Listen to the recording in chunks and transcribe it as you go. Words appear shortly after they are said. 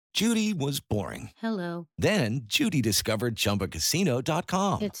Judy was boring. Hello. Then Judy discovered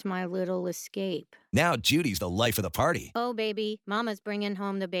ChumbaCasino.com. It's my little escape. Now Judy's the life of the party. Oh, baby, mama's bringing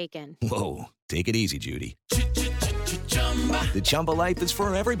home the bacon. Whoa, take it easy, Judy. The Chumba life is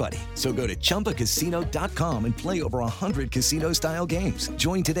for everybody. So go to ChumbaCasino.com and play over 100 casino-style games.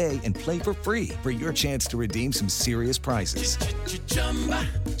 Join today and play for free for your chance to redeem some serious prizes.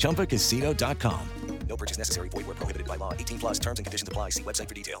 ChumbaCasino.com. No purchase necessary. Void where prohibited by law. 18 plus terms and conditions apply. See website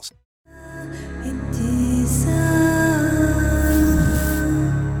for details.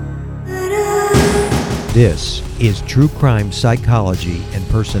 This is True Crime Psychology and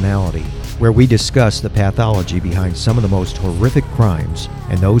Personality, where we discuss the pathology behind some of the most horrific crimes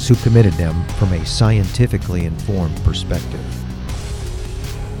and those who committed them from a scientifically informed perspective.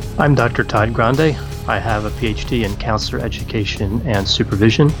 I'm Dr. Todd Grande. I have a PhD in counselor education and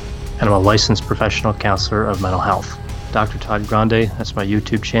supervision, and I'm a licensed professional counselor of mental health. Dr. Todd Grande, that's my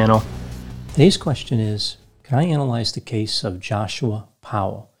YouTube channel. Today's question is, can I analyze the case of Joshua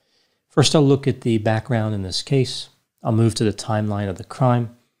Powell? First, I'll look at the background in this case. I'll move to the timeline of the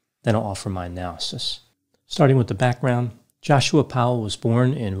crime. Then I'll offer my analysis. Starting with the background, Joshua Powell was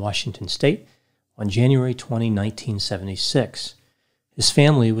born in Washington State on January 20, 1976. His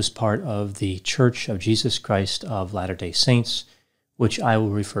family was part of the Church of Jesus Christ of Latter-day Saints, which I will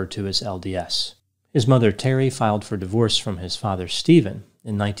refer to as LDS. His mother, Terry, filed for divorce from his father, Stephen,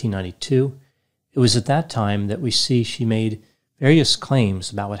 in 1992. It was at that time that we see she made various claims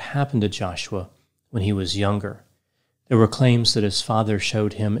about what happened to Joshua when he was younger. There were claims that his father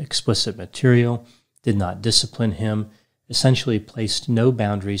showed him explicit material, did not discipline him, essentially placed no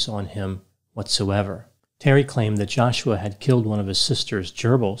boundaries on him whatsoever. Terry claimed that Joshua had killed one of his sister's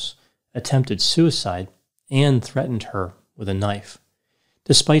gerbils, attempted suicide, and threatened her with a knife.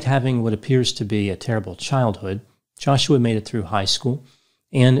 Despite having what appears to be a terrible childhood, Joshua made it through high school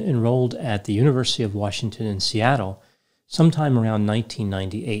and enrolled at the University of Washington in Seattle sometime around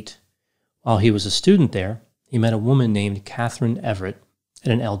 1998. While he was a student there, he met a woman named Catherine Everett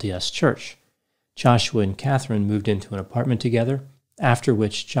at an LDS church. Joshua and Catherine moved into an apartment together, after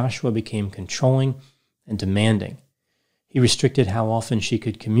which Joshua became controlling and demanding. He restricted how often she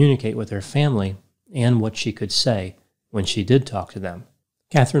could communicate with her family and what she could say when she did talk to them.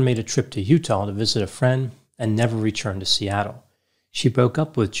 Catherine made a trip to Utah to visit a friend and never returned to Seattle. She broke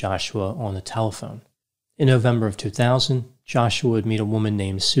up with Joshua on the telephone. In November of 2000, Joshua would meet a woman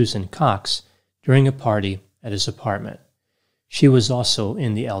named Susan Cox during a party at his apartment. She was also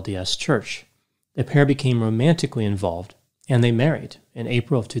in the LDS church. The pair became romantically involved, and they married in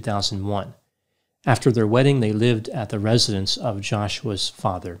April of 2001. After their wedding, they lived at the residence of Joshua's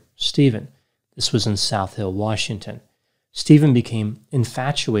father, Stephen. This was in South Hill, Washington. Stephen became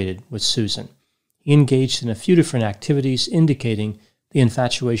infatuated with Susan. He engaged in a few different activities indicating the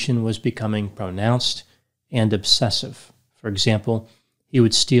infatuation was becoming pronounced and obsessive. For example, he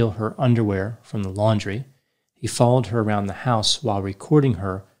would steal her underwear from the laundry. He followed her around the house while recording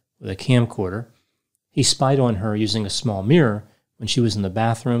her with a camcorder. He spied on her using a small mirror when she was in the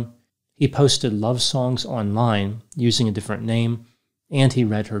bathroom. He posted love songs online using a different name, and he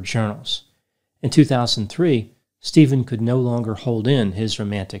read her journals. In 2003, Stephen could no longer hold in his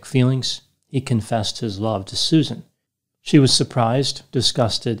romantic feelings. He confessed his love to Susan. She was surprised,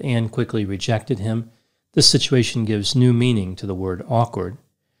 disgusted, and quickly rejected him. This situation gives new meaning to the word awkward.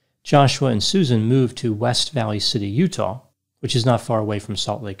 Joshua and Susan moved to West Valley City, Utah, which is not far away from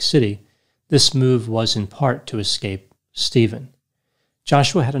Salt Lake City. This move was in part to escape Stephen.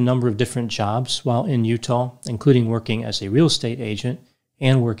 Joshua had a number of different jobs while in Utah, including working as a real estate agent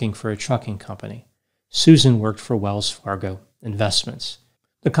and working for a trucking company. Susan worked for Wells Fargo Investments.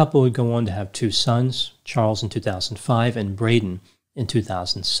 The couple would go on to have two sons, Charles in 2005 and Braden in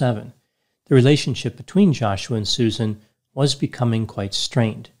 2007. The relationship between Joshua and Susan was becoming quite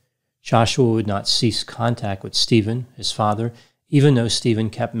strained. Joshua would not cease contact with Stephen, his father, even though Stephen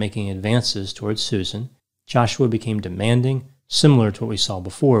kept making advances towards Susan. Joshua became demanding, similar to what we saw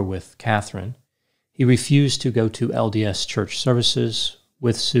before with Catherine. He refused to go to LDS church services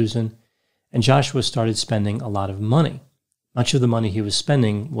with Susan, and Joshua started spending a lot of money. Much of the money he was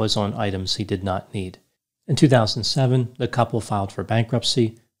spending was on items he did not need. In 2007, the couple filed for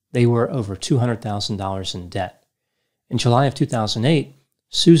bankruptcy. They were over $200,000 in debt. In July of 2008,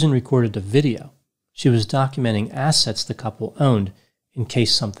 Susan recorded a video. She was documenting assets the couple owned in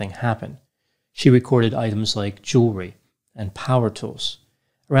case something happened. She recorded items like jewelry and power tools.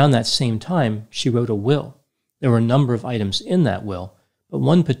 Around that same time, she wrote a will. There were a number of items in that will, but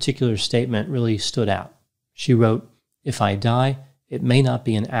one particular statement really stood out. She wrote, "If I die, it may not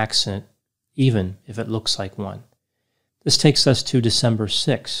be an accident, even if it looks like one." This takes us to December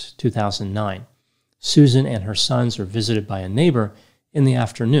 6, 2009. Susan and her sons are visited by a neighbor in the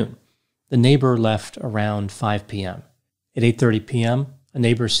afternoon. The neighbor left around 5 p.m. At 8:30 p.m., a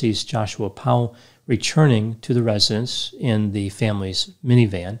neighbor sees Joshua Powell returning to the residence in the family's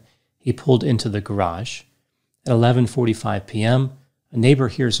minivan. He pulled into the garage. At 11:45 p.m., a neighbor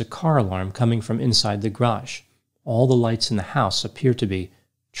hears a car alarm coming from inside the garage. All the lights in the house appear to be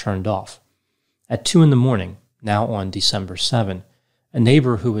turned off. At 2 in the morning, now on December 7, a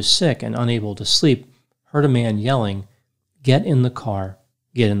neighbor who was sick and unable to sleep heard a man yelling, "Get in the car,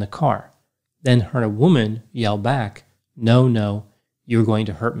 get in the car." Then heard a woman yell back, "No, no, you're going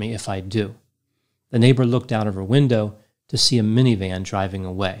to hurt me if I do." The neighbor looked out of her window to see a minivan driving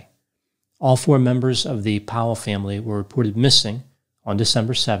away. All 4 members of the Powell family were reported missing on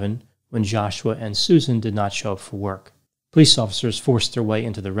December 7 when Joshua and Susan did not show up for work. Police officers forced their way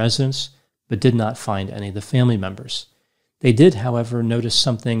into the residence but did not find any of the family members. They did, however, notice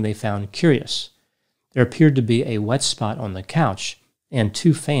something they found curious. There appeared to be a wet spot on the couch, and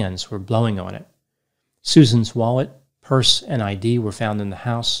 2 fans were blowing on it. Susan's wallet, purse, and ID were found in the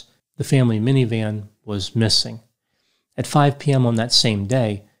house. The family minivan was missing. At 5 p.m. on that same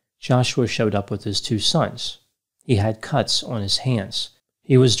day, Joshua showed up with his 2 sons. He had cuts on his hands.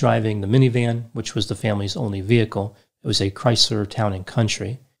 He was driving the minivan, which was the family's only vehicle. It was a Chrysler Town &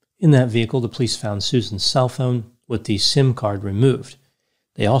 Country. In that vehicle, the police found Susan's cell phone with the SIM card removed.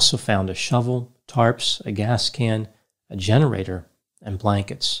 They also found a shovel, tarps, a gas can, a generator, and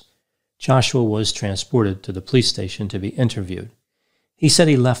blankets. Joshua was transported to the police station to be interviewed. He said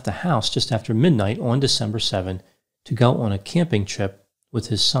he left the house just after midnight on December 7 to go on a camping trip with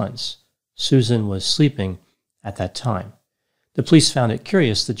his sons. Susan was sleeping at that time. The police found it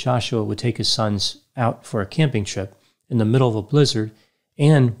curious that Joshua would take his sons out for a camping trip in the middle of a blizzard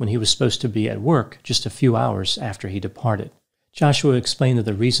and when he was supposed to be at work just a few hours after he departed. Joshua explained that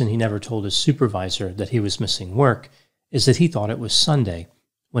the reason he never told his supervisor that he was missing work is that he thought it was Sunday,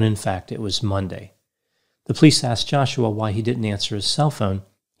 when in fact it was Monday. The police asked Joshua why he didn't answer his cell phone.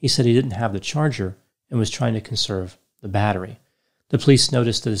 He said he didn't have the charger and was trying to conserve the battery. The police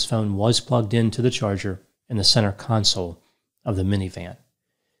noticed that his phone was plugged into the charger in the center console of the minivan.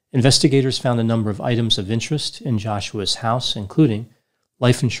 Investigators found a number of items of interest in Joshua's house, including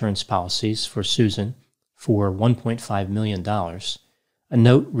life insurance policies for Susan for $1.5 million, a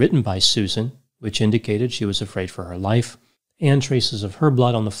note written by Susan, which indicated she was afraid for her life, and traces of her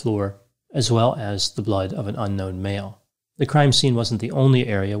blood on the floor, as well as the blood of an unknown male. The crime scene wasn't the only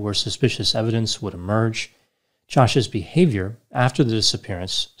area where suspicious evidence would emerge. Josh's behavior after the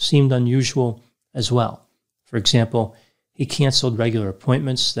disappearance seemed unusual as well. For example, he canceled regular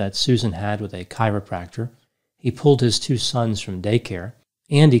appointments that Susan had with a chiropractor. He pulled his 2 sons from daycare,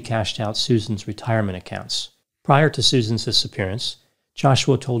 and he cashed out Susan's retirement accounts. Prior to Susan's disappearance,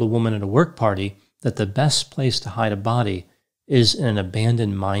 Joshua told a woman at a work party that the best place to hide a body is in an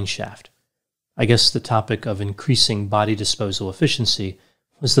abandoned mine shaft. I guess the topic of increasing body disposal efficiency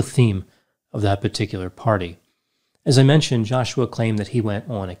was the theme of that particular party. As I mentioned, Joshua claimed that he went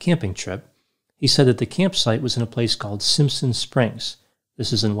on a camping trip. He said that the campsite was in a place called Simpson Springs.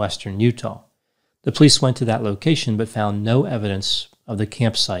 This is in western Utah. The police went to that location but found no evidence of the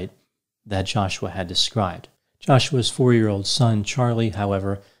campsite that Joshua had described. Joshua's 4-year-old son, Charlie,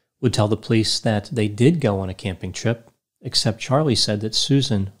 however, would tell the police that they did go on a camping trip, except Charlie said that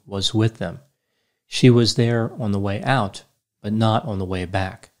Susan was with them. She was there on the way out, but not on the way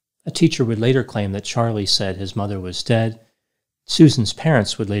back. A teacher would later claim that Charlie said his mother was dead. Susan's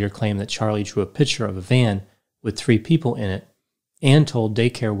parents would later claim that Charlie drew a picture of a van with 3 people in it and told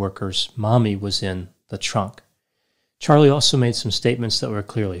daycare workers Mommy was in the trunk. Charlie also made some statements that were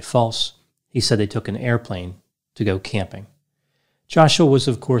clearly false. He said they took an airplane to go camping. Joshua was,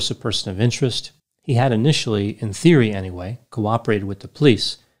 of course, a person of interest. He had initially, in theory anyway, cooperated with the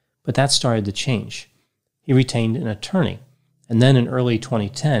police, but that started to change. He retained an attorney, and then in early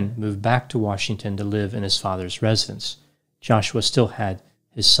 2010 moved back to Washington to live in his father's residence. Joshua still had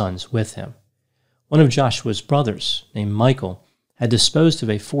his sons with him. One of Joshua's brothers, named Michael, had disposed of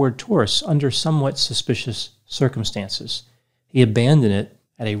a Ford Taurus under somewhat suspicious circumstances. He abandoned it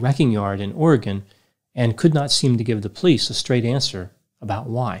at a wrecking yard in Oregon and could not seem to give the police a straight answer about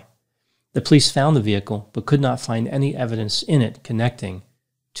why. The police found the vehicle but could not find any evidence in it connecting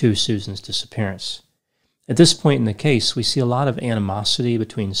to Susan's disappearance. At this point in the case, we see a lot of animosity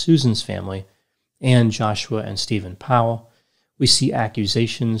between Susan's family and Joshua and Stephen Powell. We see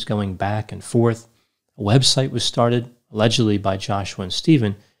accusations going back and forth. A website was started, allegedly by Joshua and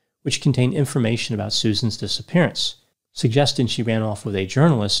Stephen, which contained information about Susan's disappearance, suggesting she ran off with a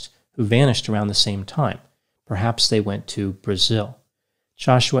journalist who vanished around the same time. Perhaps they went to Brazil.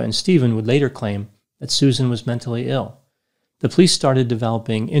 Joshua and Stephen would later claim that Susan was mentally ill. The police started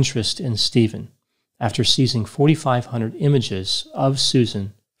developing interest in Stephen after seizing 4,500 images of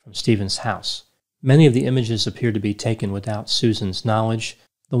Susan from Stephen's house. Many of the images appeared to be taken without Susan's knowledge.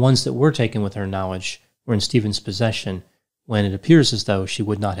 The ones that were taken with her knowledge were in Stephen's possession when it appears as though she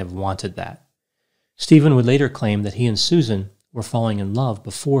would not have wanted that. Stephen would later claim that he and Susan were falling in love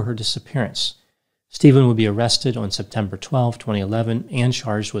before her disappearance. Stephen would be arrested on September 12, 2011, and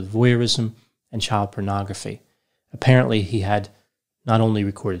charged with voyeurism and child pornography. Apparently, he had not only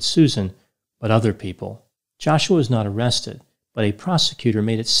recorded Susan, but other people. Joshua was not arrested, but a prosecutor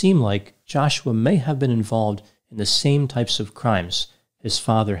made it seem like Joshua may have been involved in the same types of crimes his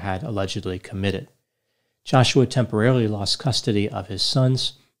father had allegedly committed. Joshua temporarily lost custody of his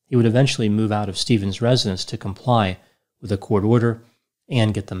sons. He would eventually move out of Stephen's residence to comply with a court order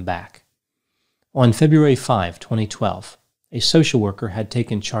and get them back. On February 5, 2012, a social worker had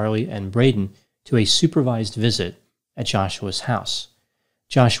taken Charlie and Braden to a supervised visit at Joshua's house.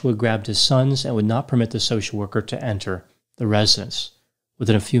 Joshua grabbed his sons and would not permit the social worker to enter the residence.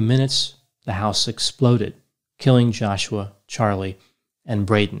 Within a few minutes, the house exploded, killing Joshua, Charlie, and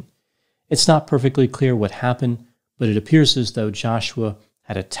Braden. It's not perfectly clear what happened, but it appears as though Joshua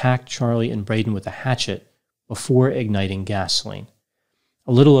had attacked Charlie and Braden with a hatchet before igniting gasoline.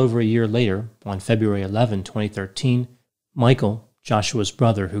 A little over a year later, on February 11, 2013, Michael, Joshua's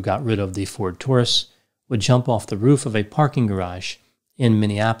brother who got rid of the Ford Taurus, would jump off the roof of a parking garage in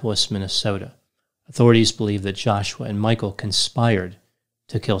Minneapolis, Minnesota. Authorities believe that Joshua and Michael conspired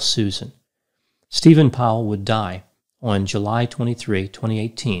to kill Susan. Stephen Powell would die on July 23,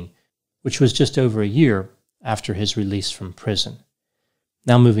 2018, which was just over a year after his release from prison.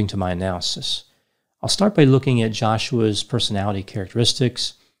 Now moving to my analysis. I'll start by looking at Joshua's personality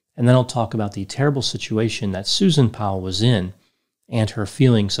characteristics, and then I'll talk about the terrible situation that Susan Powell was in and her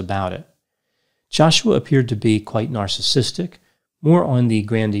feelings about it. Joshua appeared to be quite narcissistic, more on the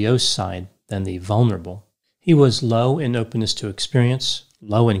grandiose side than the vulnerable. He was low in openness to experience,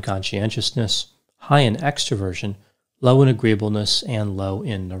 low in conscientiousness, high in extroversion, low in agreeableness, and low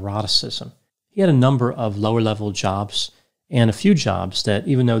in neuroticism. He had a number of lower-level jobs and a few jobs that,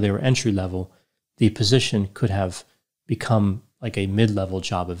 even though they were entry-level, the position could have become like a mid-level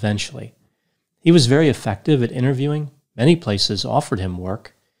job eventually. He was very effective at interviewing. Many places offered him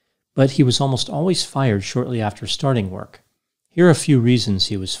work, but he was almost always fired shortly after starting work. Here are a few reasons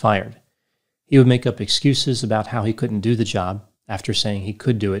he was fired. He would make up excuses about how he couldn't do the job after saying he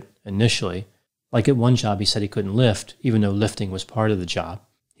could do it initially. Like at one job, he said he couldn't lift, even though lifting was part of the job.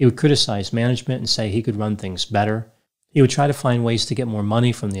 He would criticize management and say he could run things better. He would try to find ways to get more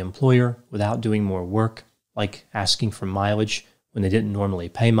money from the employer without doing more work, like asking for mileage when they didn't normally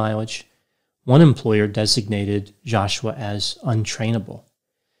pay mileage. One employer designated Joshua as untrainable.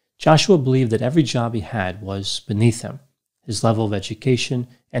 Joshua believed that every job he had was beneath him. His level of education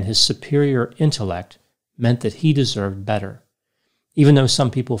and his superior intellect meant that he deserved better. Even though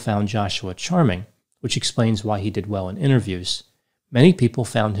some people found Joshua charming, which explains why he did well in interviews, many people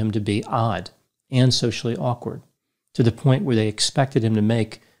found him to be odd and socially awkward, to the point where they expected him to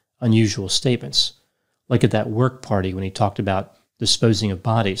make unusual statements. Like at that work party when he talked about disposing of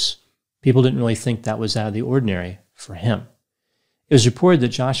bodies, people didn't really think that was out of the ordinary for him. It was reported that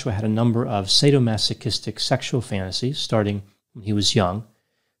Joshua had a number of sadomasochistic sexual fantasies starting when he was young.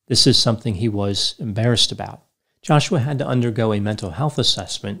 This is something he was embarrassed about. Joshua had to undergo a mental health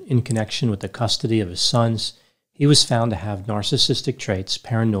assessment in connection with the custody of his sons. He was found to have narcissistic traits,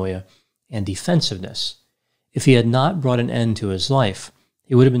 paranoia, and defensiveness. If he had not brought an end to his life,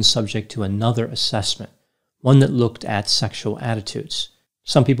 he would have been subject to another assessment, one that looked at sexual attitudes.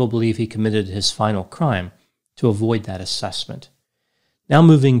 Some people believe he committed his final crime to avoid that assessment. Now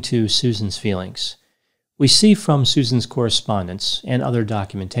moving to Susan's feelings. We see from Susan's correspondence and other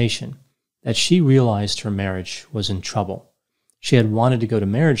documentation that she realized her marriage was in trouble. She had wanted to go to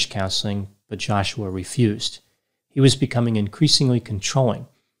marriage counseling, but Joshua refused. He was becoming increasingly controlling,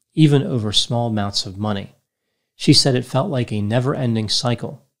 even over small amounts of money. She said it felt like a never-ending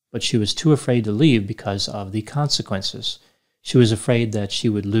cycle, but she was too afraid to leave because of the consequences. She was afraid that she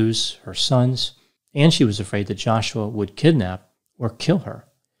would lose her sons, and she was afraid that Joshua would kidnap or kill her.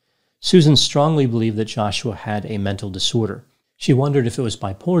 Susan strongly believed that Joshua had a mental disorder. She wondered if it was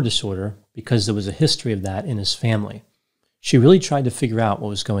bipolar disorder because there was a history of that in his family. She really tried to figure out what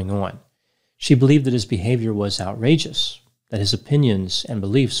was going on. She believed that his behavior was outrageous, that his opinions and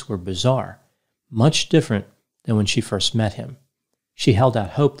beliefs were bizarre, much different than when she first met him. She held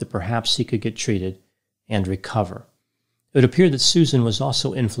out hope that perhaps he could get treated and recover. It would appear that Susan was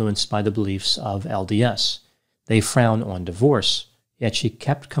also influenced by the beliefs of LDS. They frown on divorce, yet she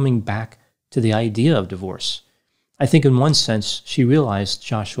kept coming back to the idea of divorce. I think in one sense, she realized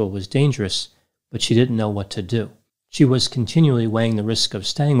Joshua was dangerous, but she didn't know what to do. She was continually weighing the risk of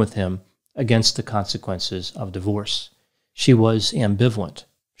staying with him against the consequences of divorce. She was ambivalent.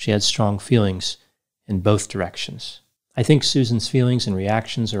 She had strong feelings in both directions. I think Susan's feelings and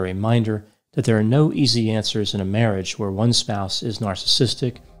reactions are a reminder that there are no easy answers in a marriage where one spouse is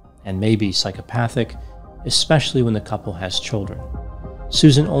narcissistic and maybe psychopathic, especially when the couple has children.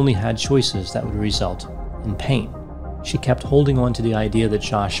 Susan only had choices that would result in pain. She kept holding on to the idea that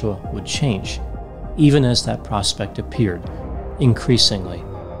Joshua would change, even as that prospect appeared increasingly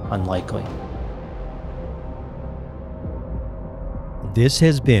unlikely. This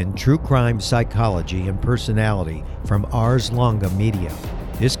has been True Crime Psychology and Personality from Ars Longa Media.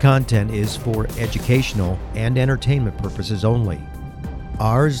 This content is for educational and entertainment purposes only.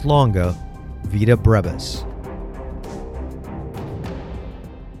 Ars Longa, Vita Brevis.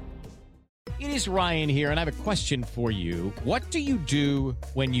 It is Ryan here, and I have a question for you. What do you do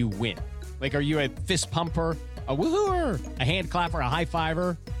when you win? Like, are you a fist pumper, a woohooer, a hand clapper, a high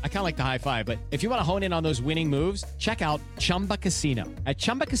fiver? I kind of like the high five, but if you want to hone in on those winning moves, check out Chumba Casino. At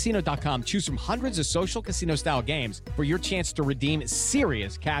ChumbaCasino.com, choose from hundreds of social casino-style games for your chance to redeem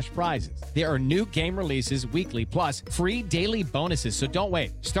serious cash prizes. There are new game releases weekly, plus free daily bonuses, so don't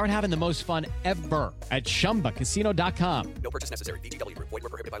wait. Start having the most fun ever at ChumbaCasino.com. No purchase necessary. VGW Group. Void where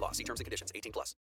prohibited by law. See terms and conditions. 18+.